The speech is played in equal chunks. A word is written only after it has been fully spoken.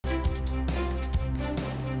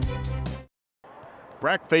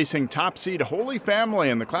Breck facing top seed Holy Family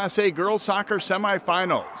in the Class A girls soccer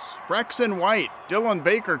semifinals. Breck's in white. Dylan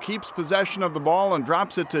Baker keeps possession of the ball and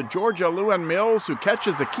drops it to Georgia Lewin-Mills, who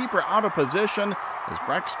catches the keeper out of position as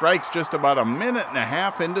Breck strikes just about a minute and a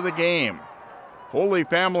half into the game. Holy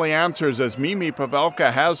Family answers as Mimi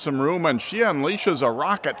Pavelka has some room, and she unleashes a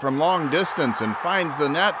rocket from long distance and finds the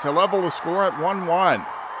net to level the score at 1-1.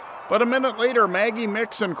 But a minute later, Maggie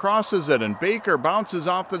Mixon crosses it, and Baker bounces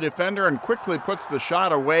off the defender and quickly puts the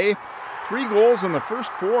shot away. 3 goals in the first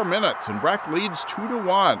 4 minutes, and Breck leads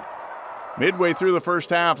 2-1. Midway through the first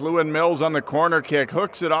half, Lewin-Mills on the corner kick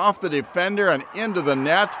hooks it off the defender and into the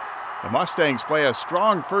net. The Mustangs play a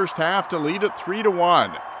strong first half to lead it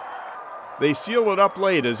 3-1. They seal it up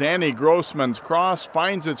late as Annie Grossman's cross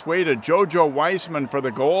finds its way to JoJo Weissman for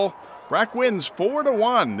the goal. Breck wins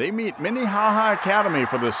 4-1. They meet Minnehaha Academy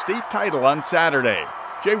for the state title on Saturday.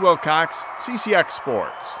 Jay Wilcox, CCX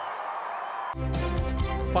Sports.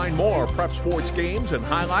 Find more prep sports games and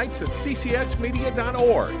highlights at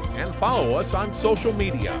ccxmedia.org and follow us on social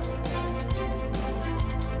media.